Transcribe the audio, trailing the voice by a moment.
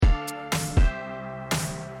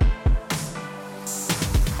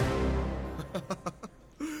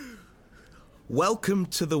Welcome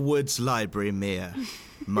to the Woods Library, Mia,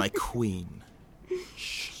 my queen.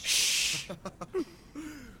 Shh.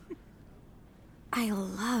 I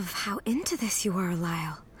love how into this you are,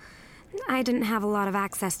 Lyle. I didn't have a lot of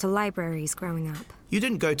access to libraries growing up. You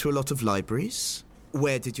didn't go to a lot of libraries?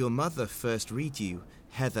 Where did your mother first read you?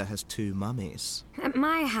 Heather has 2 mummies. At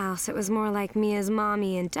my house, it was more like Mia's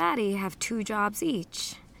mommy and daddy have 2 jobs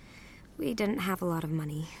each. We didn't have a lot of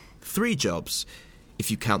money. 3 jobs, if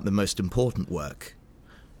you count the most important work.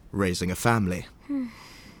 Raising a family.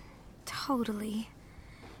 Totally.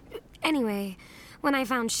 Anyway, when I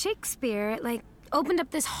found Shakespeare, it, opened up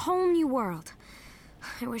this whole new world.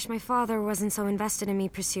 I wish my father wasn't so invested in me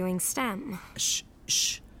pursuing STEM. Shh.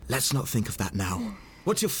 Let's not think of that now.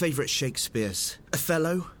 What's your favourite Shakespeare's?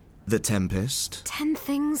 Othello? The Tempest? 10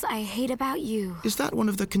 Things I Hate About You. Is that one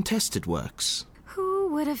of the contested works? Who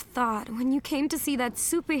would have thought when you came to see that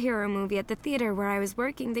superhero movie at the theater where I was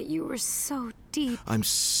working that you were so deep? I'm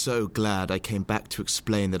so glad I came back to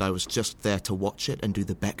explain that I was just there to watch it and do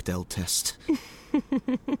the Bechdel test.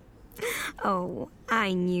 Oh,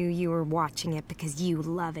 I knew you were watching it because you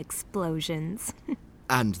love explosions.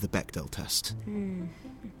 And the Bechdel test.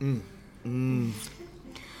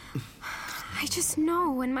 I just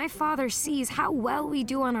know when my father sees how well we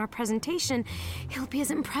do on our presentation, he'll be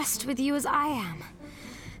as impressed with you as I am.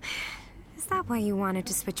 Is that why you wanted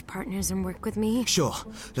to switch partners and work with me? Sure,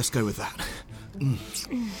 let's go with that.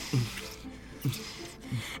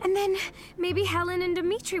 And then maybe Helen and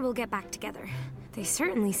Dimitri will get back together. They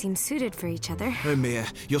certainly seem suited for each other. Oh, Mia,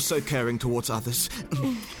 you're so caring towards others.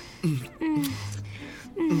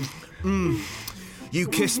 You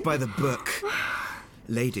kissed by the book.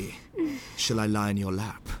 Lady, shall I lie in your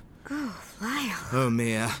lap? Oh, Lyle. Oh,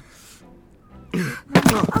 Mia.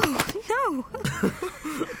 Oh, no!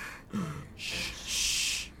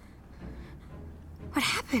 Shh. What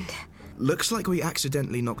happened? Looks like we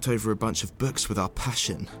accidentally knocked over a bunch of books with our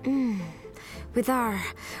passion. With our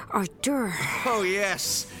ardor. Oh,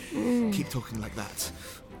 yes. Keep talking like that.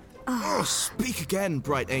 Oh, speak again,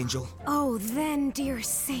 bright angel. Oh, then, dear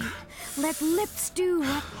saint, let lips do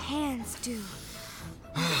what hands do.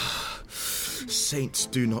 Saints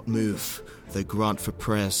do not move, though grant for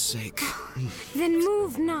prayer's sake. Then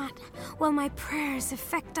move not, while my prayers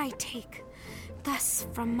effect I take. Thus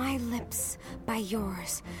from my lips, by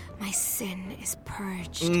yours, my sin is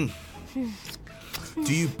purged.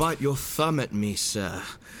 Do you bite your thumb at me, sir?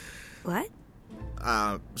 What?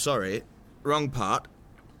 Sorry. Wrong part.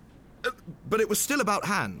 But it was still about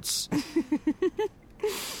hands.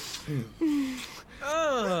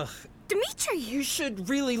 Ugh. Dimitri! You should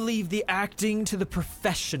really leave the acting to the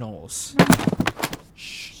professionals.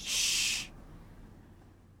 Shh.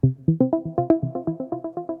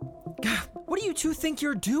 What do you two think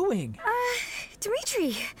you're doing?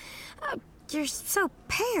 Dimitri, you're so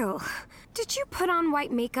pale. Did you put on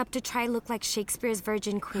white makeup to try look like Shakespeare's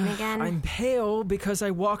Virgin Queen again? I'm pale because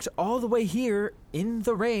I walked all the way here in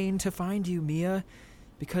the rain to find you, Mia.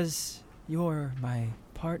 Because you're my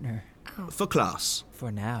partner. For class.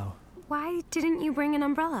 For now. Why didn't you bring an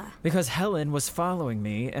umbrella? Because Helen was following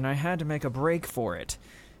me, and I had to make a break for it.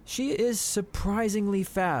 She is surprisingly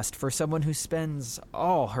fast for someone who spends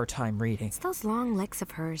all her time reading. It's those long legs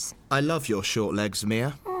of hers. I love your short legs,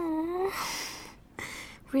 Mia. Aww.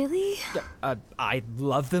 Really? I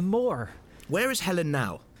love them more. Where is Helen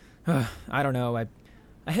now? I don't know. I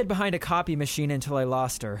hid behind a copy machine until I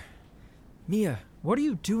lost her. Mia, what are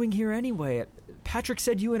you doing here anyway? Patrick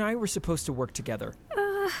said you and I were supposed to work together.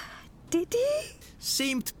 Did he?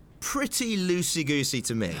 Seemed pretty loosey-goosey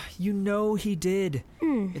to me. You know he did.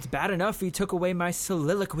 It's bad enough he took away my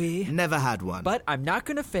soliloquy. Never had one. But I'm not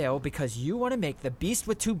going to fail because you want to make the beast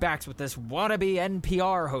with 2 backs with this wannabe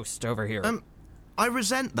NPR host over here. I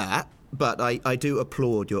resent that, but I do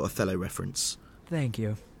applaud your Othello reference. Thank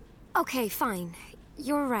you. Okay, fine.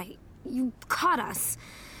 You're right. You caught us.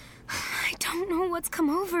 I don't know what's come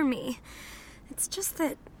over me. It's just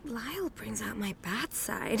that Lyle brings out my bad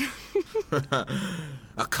side.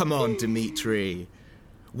 Oh, come on, Dimitri.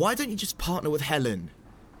 Why don't you just partner with Helen?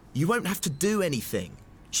 You won't have to do anything.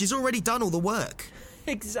 She's already done all the work.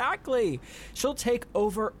 Exactly. She'll take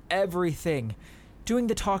over everything. Doing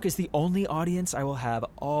the talk is the only audience I will have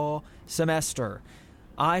all semester.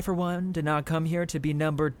 I, for one, did not come here to be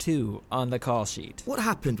number 2 on the call sheet. What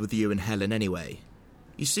happened with you and Helen anyway?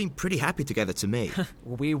 You seem pretty happy together to me.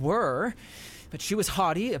 We were, but she was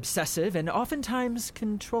haughty, obsessive, and oftentimes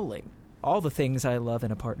controlling. All the things I love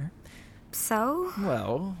in a partner. So?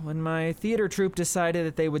 Well, when my theater troupe decided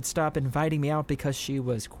that they would stop inviting me out because she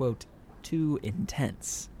was, quote, too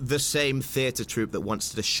intense. The same theatre troupe that once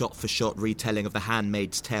did a shot-for-shot retelling of The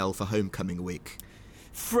Handmaid's Tale for homecoming week.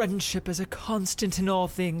 Friendship is a constant in all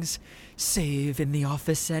things, save in the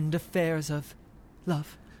office and affairs of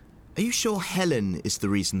love. Are you sure Helen is the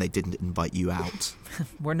reason they didn't invite you out?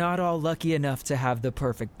 We're not all lucky enough to have the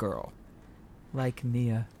perfect girl. Like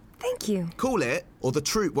Mia. Thank you. Call it, or the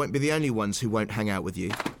troupe won't be the only ones who won't hang out with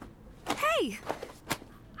you. Hey!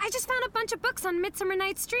 I just found a bunch of books on Midsummer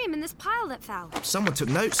Night's Dream in this pile that fell. Someone took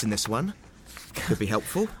notes in this one. Could be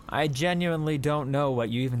helpful. I genuinely don't know what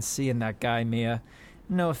you even see in that guy, Mia.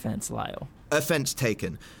 No offense, Lyle. Offense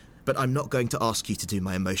taken. But I'm not going to ask you to do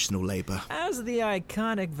my emotional labor. As the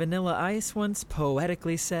iconic Vanilla Ice once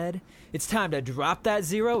poetically said, it's time to drop that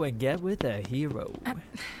zero and get with a hero.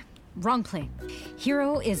 Wrong play.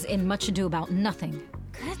 Hero is in Much Ado About Nothing.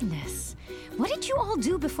 Goodness. What did you all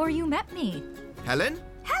do before you met me? Helen?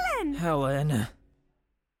 Helen! Helen.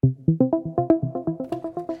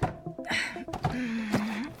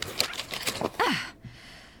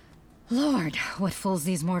 Lord, what fools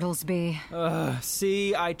these mortals be.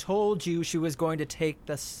 See, I told you she was going to take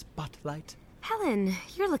the spotlight. Helen,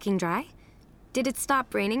 you're looking dry. Did it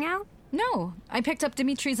stop raining out? No, I picked up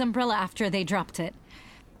Dimitri's umbrella after they dropped it.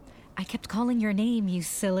 I kept calling your name, you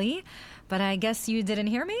silly, but I guess you didn't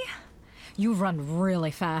hear me? You run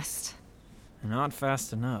really fast. Not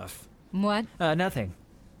fast enough. What? Nothing.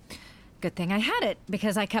 Good thing I had it,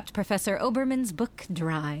 because I kept Professor Obermann's book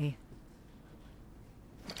dry.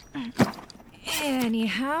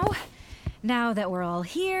 Anyhow, now that we're all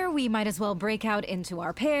here, we might as well break out into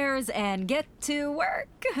our pairs and get to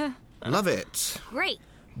work. Love it. Great.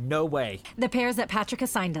 No way. The pairs that Patrick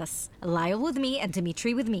assigned us. Lyle with me and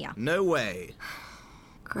Dimitri with Mia. No way.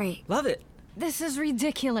 Great. Love it. This is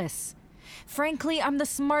ridiculous. Frankly, I'm the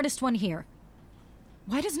smartest one here.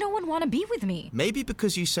 Why does no one want to be with me? Maybe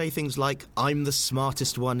because you say things like, I'm the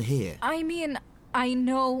smartest one here. I mean, I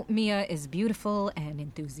know Mia is beautiful and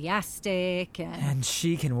enthusiastic And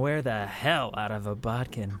she can wear the hell out of a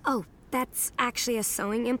bodkin. Oh, that's actually a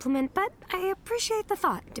sewing implement, but I appreciate the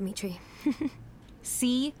thought, Dimitri.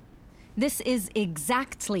 See? This is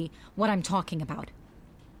exactly what I'm talking about.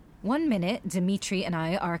 One minute, Dimitri and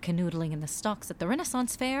I are canoodling in the stocks at the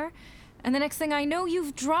Renaissance Fair, and the next thing I know,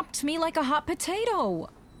 you've dropped me like a hot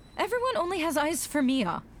potato. Everyone only has eyes for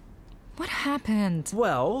Mia. What happened?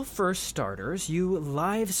 Well, for starters, you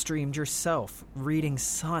live-streamed yourself reading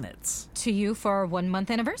sonnets. To you for our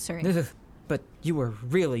 1-month anniversary. But you were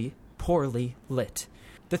really poorly lit.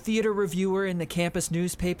 The theater reviewer in the campus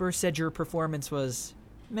newspaper said your performance was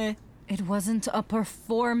meh. It wasn't a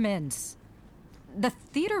performance. The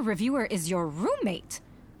theater reviewer is your roommate.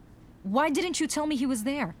 Why didn't you tell me he was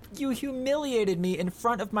there? You humiliated me in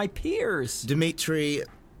front of my peers. Dimitri,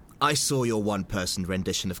 I saw your one-person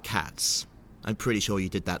rendition of Cats. I'm pretty sure you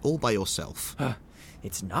did that all by yourself.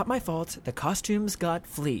 It's not my fault. The costumes got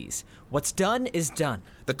fleas. What's done is done.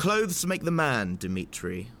 The clothes make the man,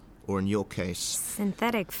 Dimitri. Or in your case...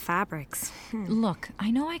 Synthetic fabrics. Look,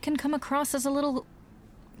 I know I can come across as a little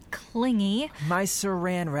clingy. My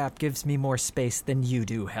saran wrap gives me more space than you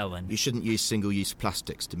do, Helen. You shouldn't use single-use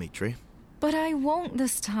plastics, Dimitri. But I won't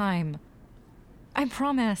this time. I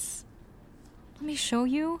promise. Let me show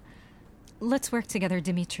you. Let's work together,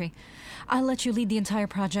 Dimitri. I'll let you lead the entire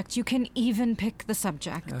project. You can even pick the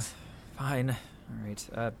subject. Fine. All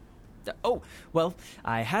right. Oh, well,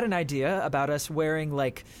 I had an idea about us wearing,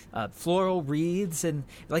 floral wreaths and,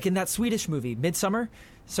 like in that Swedish movie, Midsummer.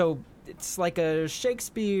 So it's like a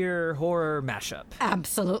Shakespeare horror mashup.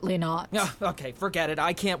 Absolutely not. Okay, forget it.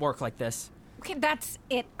 I can't work like this. Okay, that's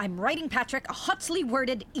it. I'm writing Patrick a hotly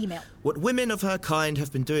worded email. What women of her kind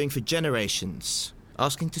have been doing for generations.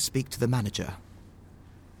 Asking to speak to the manager.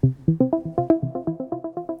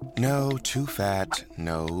 No, too fat.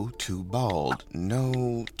 No, too bald.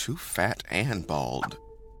 No, too fat and bald.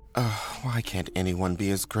 Why can't anyone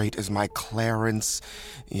be as great as my Clarence?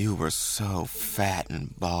 You were so fat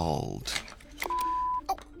and bald.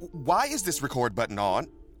 Oh, why is this record button on?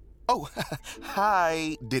 Oh,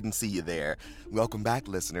 hi. Didn't see you there. Welcome back,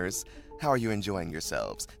 listeners. How are you enjoying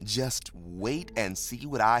yourselves? Just wait and see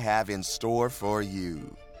what I have in store for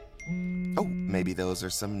you. Oh, maybe those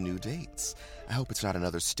are some new dates. I hope it's not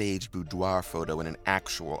another staged boudoir photo in an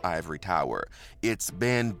actual ivory tower. It's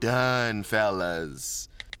been done, fellas.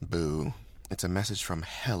 Boo. It's a message from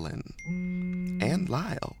Helen. And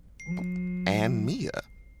Lyle. And Mia.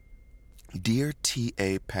 Dear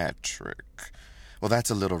T.A. Patrick. Well,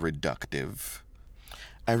 that's a little reductive.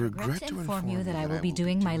 I regret to inform you that I will be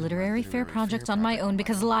doing my literary fair project on my own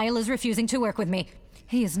because Lyle is refusing to work with me.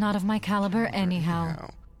 He is not of my caliber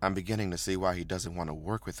anyhow. I'm beginning to see why he doesn't want to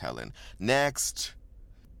work with Helen. Next.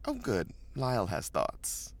 Oh, good. Lyle has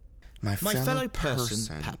thoughts. My fellow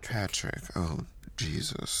person, Patrick. Oh,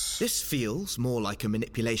 Jesus. This feels more like a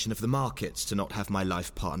manipulation of the markets to not have my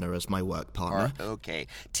life partner as my work partner. Okay.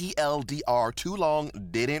 TLDR, too long,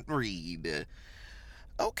 didn't read.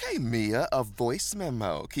 Okay, Mia, a voice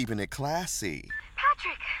memo, keeping it classy.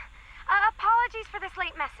 Patrick, apologies for this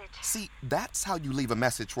late message. See, that's how you leave a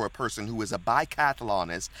message for a person who is a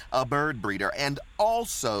bicathlonist, a bird breeder, and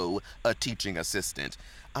also a teaching assistant.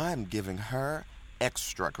 I'm giving her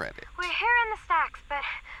extra credit. We're here in the stacks, but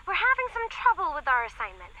we're having some trouble with our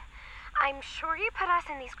assignment. I'm sure you put us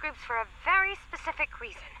in these groups for a very specific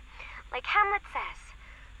reason. Like Hamlet says,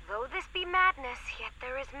 though this be madness, yet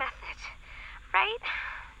there is method. Right?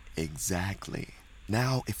 Exactly.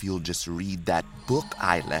 Now, if you'll just read that book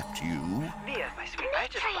I left you. Mia, my sweet, I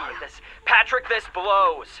just borrowed this. Patrick, this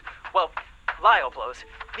blows. Well, Lyle blows.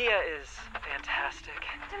 Mia is fantastic.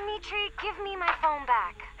 Dimitri, give me my phone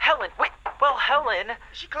back. Helen, wait. Well, Helen.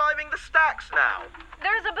 Is she climbing the stacks now?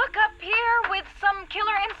 There's a book up here with some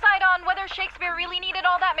killer insight on whether Shakespeare really needed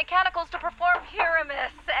all that mechanicals to perform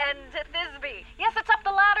Pyramus and Thisbe. Yes, it's up the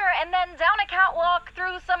ladder and then down a catwalk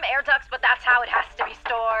through some air ducts, but that's how it has to be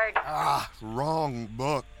stored. Wrong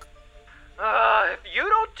book. If you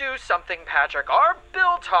don't do something, Patrick, our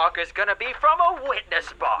bill talk is gonna be from a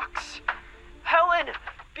witness box. Helen,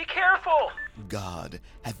 be careful. God,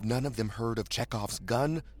 have none of them heard of Chekhov's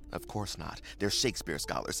gun? Of course not. They're Shakespeare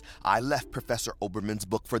scholars. I left Professor Oberman's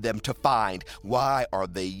book for them to find. Why are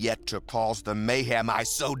they yet to cause the mayhem I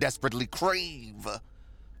so desperately crave?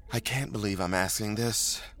 I can't believe I'm asking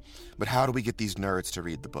this, but how do we get these nerds to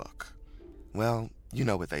read the book? Well, you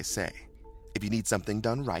know what they say. If you need something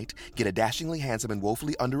done right, get a dashingly handsome and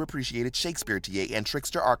woefully underappreciated Shakespeare TA and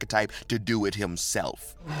trickster archetype to do it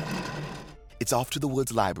himself. It's off to the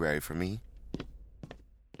Woods Library for me.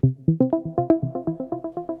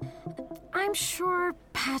 I'm sure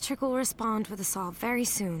Patrick will respond with us all very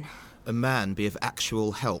soon. A man be of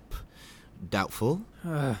actual help. Doubtful.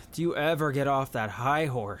 Do you ever get off that high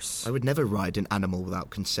horse? I would never ride an animal without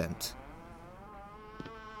consent.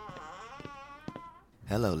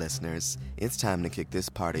 Hello, listeners. It's time to kick this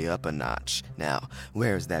party up a notch. Now,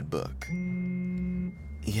 where's that book?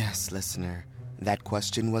 Yes, listener. That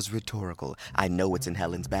question was rhetorical. I know it's in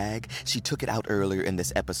Helen's bag. She took it out earlier in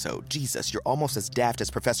this episode. Jesus, you're almost as daft as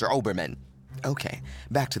Professor Oberman. Okay,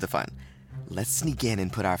 back to the fun. Let's sneak in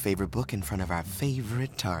and put our favorite book in front of our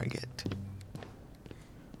favorite target.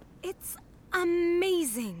 It's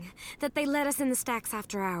amazing that they let us in the stacks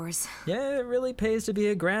after hours. Yeah, it really pays to be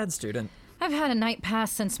a grad student. I've had a night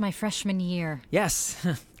pass since my freshman year. Yes,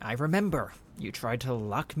 I remember. You tried to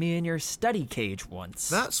lock me in your study cage once.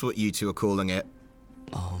 That's what you two are calling it.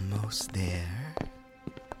 Almost there.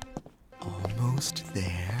 Almost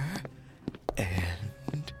there.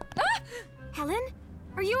 And... Helen,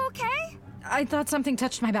 are you okay? I thought something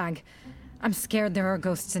touched my bag. I'm scared there are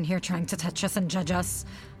ghosts in here trying to touch us and judge us.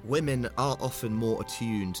 Women are often more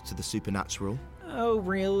attuned to the supernatural. Oh,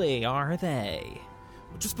 really? Are they?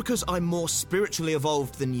 Just because I'm more spiritually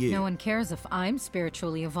evolved than you. No one cares if I'm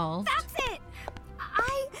spiritually evolved. That's it!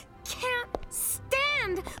 I can't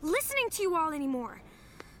stand listening to you all anymore.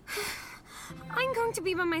 I'm going to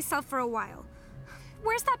be by myself for a while.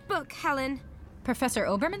 Where's that book, Helen? Professor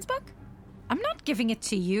Oberman's book? I'm not giving it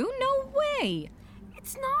to you. No way.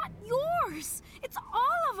 It's not yours. It's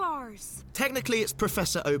all of ours. Technically, it's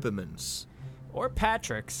Professor Oberman's. Or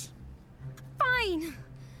Patrick's. Fine.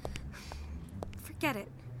 Forget it.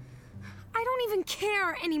 I don't even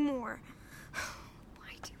care anymore.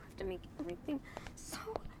 Why do you have to make everything so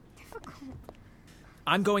difficult?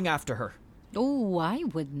 I'm going after her. Oh, I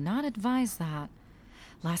would not advise that.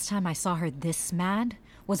 Last time I saw her this mad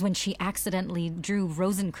was when she accidentally drew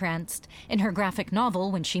Rosencrantz in her graphic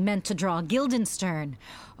novel when she meant to draw Guildenstern.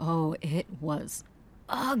 Oh, it was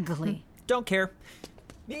ugly. Don't care.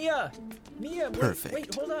 Mia, Perfect.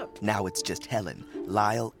 wait, hold up. Now it's just Helen,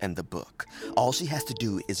 Lyle, and the book. All she has to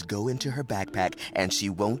do is go into her backpack, and she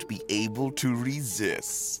won't be able to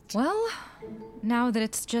resist. Well, now that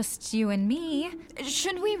it's just you and me,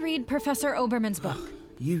 should we read Professor Oberman's book?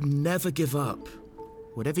 You never give up.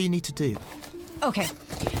 Whatever you need to do. Okay,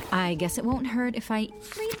 I guess it won't hurt if I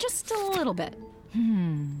read just a little bit.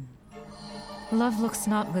 Love looks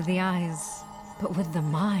not with the eyes, but with the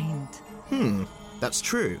mind. That's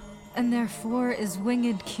true. And therefore is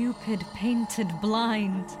winged Cupid painted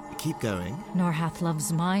blind. Keep going. Nor hath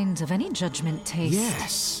love's mind of any judgment taste.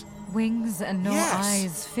 Yes. Wings and no Yes.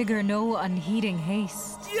 eyes figure no unheeding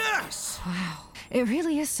haste. Yes! Wow, it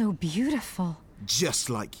really is so beautiful. Just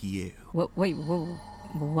like you. Wait, whoa.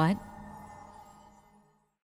 What